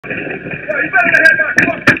Yo, you better head back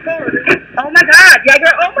fucking car, dude. Oh my God,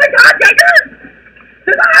 Jaeger! Oh my God, Jaeger!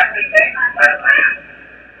 There's a RPG on my lap!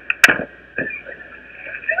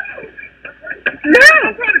 No!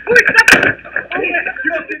 I'm trying to quick step.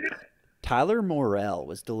 Tyler Morrell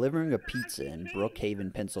was delivering a pizza in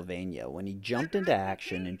Brookhaven, Pennsylvania when he jumped into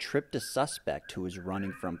action and tripped a suspect who was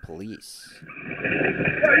running from police. Yo,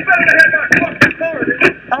 you better head back fucking car,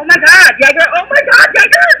 dude. Oh my God, Jaeger! Oh my God,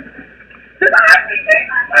 Jaeger! There's a RPG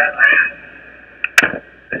on my lap!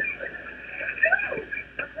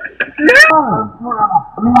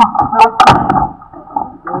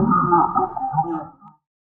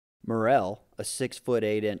 Morrell, a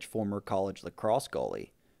 6'8" former college lacrosse goalie,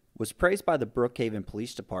 was praised by the Brookhaven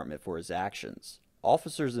Police Department for his actions.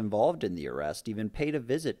 Officers involved in the arrest even paid a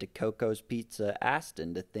visit to Coco's Pizza,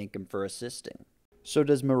 Aston, to thank him for assisting. So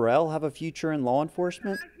does Morrell have a future in law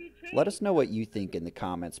enforcement? Let us know what you think in the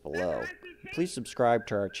comments below. Please subscribe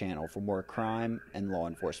to our channel for more crime and law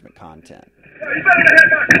enforcement content. You better head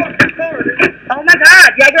back fucking car, dude. Oh my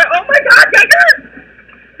God, Jaeger! Oh my God, Jaeger!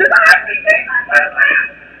 There's a RPG on my lap!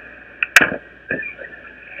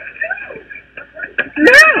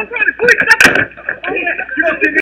 No! I'm trying to quick step.